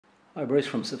Hi, Bruce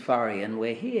from Safiery, and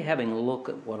we're here having a look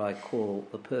at what I call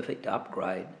the perfect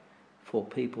upgrade for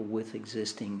people with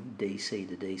existing DC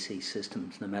to DC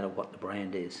systems, no matter what the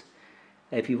brand is.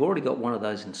 If you've already got one of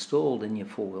those installed in your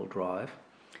four-wheel drive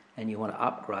and you want to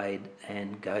upgrade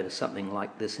and go to something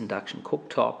like this induction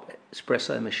cooktop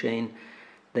espresso machine,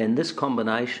 then this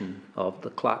combination of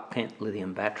the Clark Kent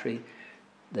Lithium battery,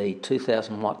 the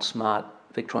 2000W Smart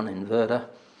Victron Inverter,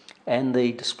 and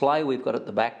the display we've got at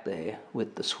the back there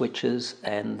with the switches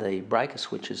and the breaker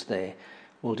switches there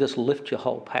will just lift your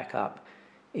whole pack up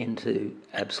into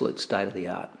absolute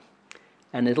state-of-the-art.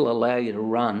 And it'll allow you to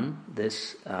run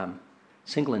this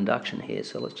single induction here.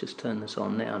 So let's just turn this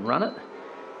on now and run it.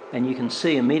 And you can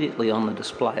see immediately on the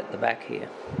display at the back here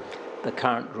the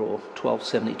current draw,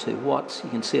 1272 watts. You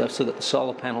can see I've still got the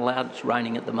solar panel out. It's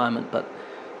raining at the moment, but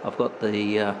I've got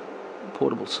the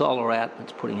portable solar out.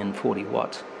 It's putting in 40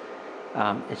 watts.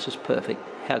 It's just perfect.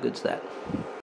 How good's that?